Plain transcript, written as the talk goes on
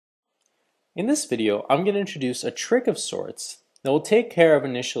In this video, I'm going to introduce a trick of sorts that will take care of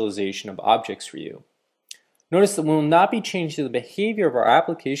initialization of objects for you. Notice that we will not be changing the behavior of our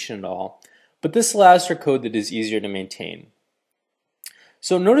application at all, but this allows for code that is easier to maintain.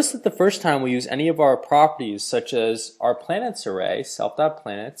 So notice that the first time we use any of our properties, such as our planets array,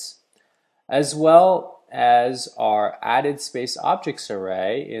 self.planets, as well as our added space objects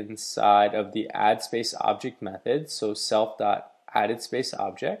array inside of the add space object method, so self.added space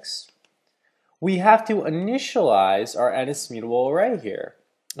objects, we have to initialize our NSMutable array here.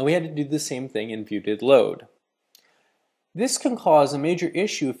 And we had to do the same thing in viewDidLoad. This can cause a major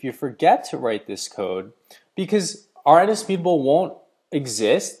issue if you forget to write this code, because our NSMutable won't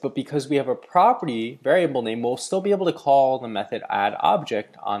exist, but because we have a property variable name, we'll still be able to call the method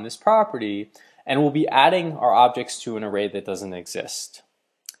addObject on this property, and we'll be adding our objects to an array that doesn't exist.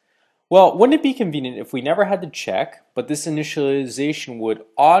 Well, wouldn't it be convenient if we never had to check, but this initialization would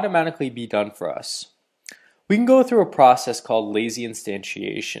automatically be done for us? We can go through a process called lazy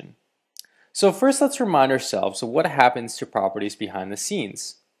instantiation. So first, let's remind ourselves of what happens to properties behind the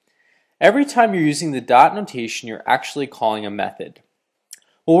scenes. Every time you're using the dot notation, you're actually calling a method.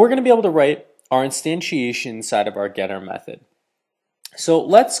 Well, we're going to be able to write our instantiation inside of our getter method. So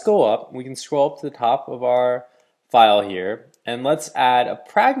let's go up. We can scroll up to the top of our file here, and let's add a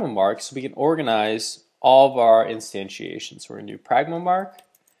pragma mark so we can organize all of our instantiations. So we're going to do pragma mark,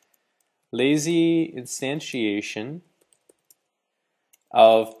 lazy instantiation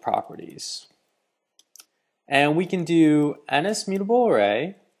of properties. And we can do NSMutable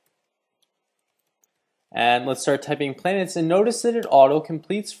array, and let's start typing planets, and notice that it auto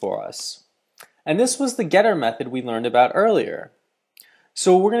completes for us. And this was the getter method we learned about earlier.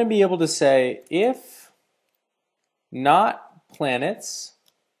 So we're going to be able to say if not planets,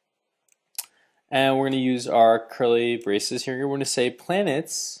 and we're going to use our curly braces here. We're going to say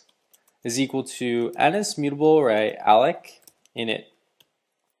planets is equal to NSMutable array alloc init,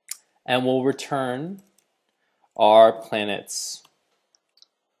 and we'll return our planets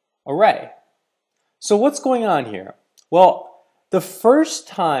array. So what's going on here? Well, the first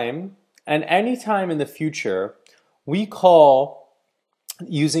time and any time in the future we call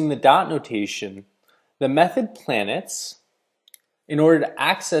using the dot notation the method planets in order to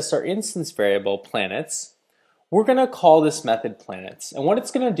access our instance variable planets, we're going to call this method planets. And what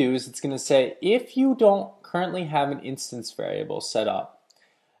it's going to do is it's going to say if you don't currently have an instance variable set up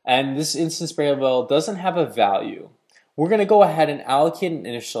and this instance variable doesn't have a value, we're going to go ahead and allocate and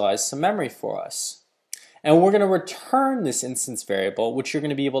initialize some memory for us. And we're going to return this instance variable, which you're going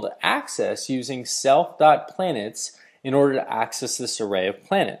to be able to access using self.planets in order to access this array of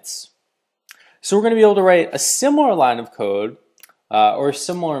planets. So we're going to be able to write a similar line of code or a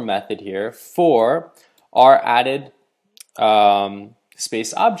similar method here for our added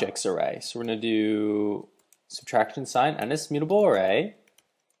space objects array. So we're going to do subtraction sign NSMutable array,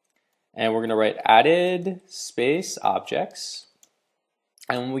 and we're going to write added space objects,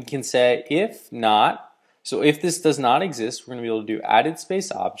 and we can say if not, so if this does not exist, we're going to be able to do added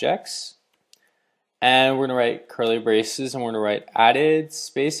space objects, and we're going to write curly braces, and we're going to write added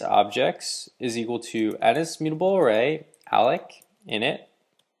space objects is equal to NSMutable array alloc init,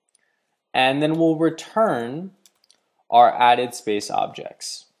 and then we'll return our added space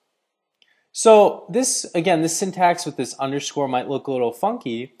objects. So this, again, this syntax with this underscore might look a little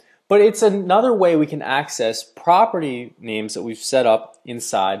funky, but it's another way we can access property names that we've set up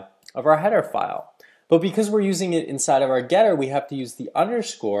inside of our header file. But because we're using it inside of our getter, we have to use the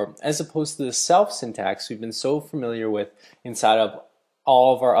underscore as opposed to the self syntax we've been so familiar with inside of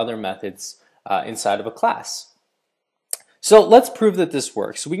all of our other methods inside of a class. So let's prove that this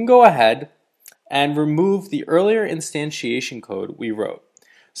works. So we can go ahead and remove the earlier instantiation code we wrote.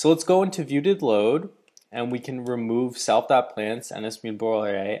 So let's go into viewDidLoad, and we can remove self.planets NSMutable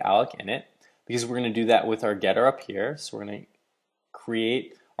array alloc init, because we're going to do that with our getter up here. So we're going to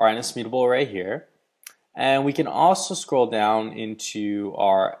create our NSMutable array here. And we can also scroll down into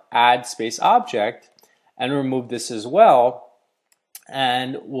our add space object and remove this as well,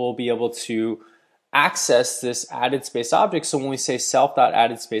 and we'll be able to access this added space object. So when we say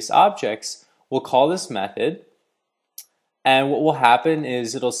self.added space objects, we'll call this method, and what will happen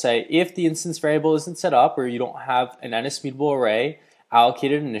is it'll say if the instance variable isn't set up or you don't have an NSMutable array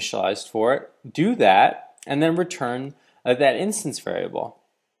allocated and initialized for it, do that and then return that instance variable.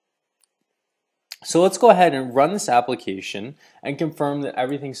 So let's go ahead and run this application and confirm that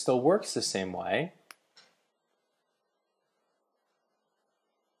everything still works the same way.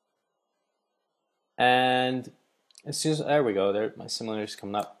 And as soon as, there we go, there, my simulator is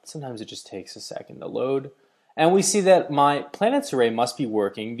coming up. Sometimes it just takes a second to load. And we see that my planets array must be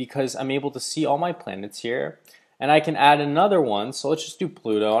working because I'm able to see all my planets here. And I can add another one, so let's just do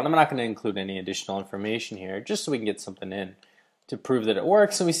Pluto, and I'm not going to include any additional information here, just so we can get something in to prove that it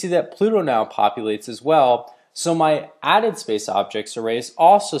works. And we see that Pluto now populates as well, so my added space objects array is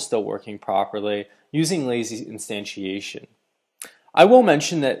also still working properly using lazy instantiation. I will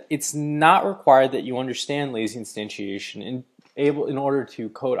mention that it's not required that you understand lazy instantiation in order to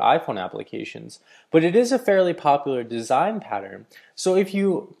code iPhone applications, but it is a fairly popular design pattern. So if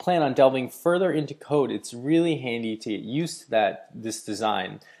you plan on delving further into code, it's really handy to get used to this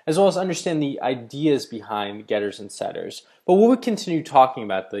design, as well as understand the ideas behind getters and setters. But we'll continue talking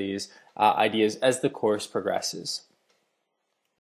about these ideas as the course progresses.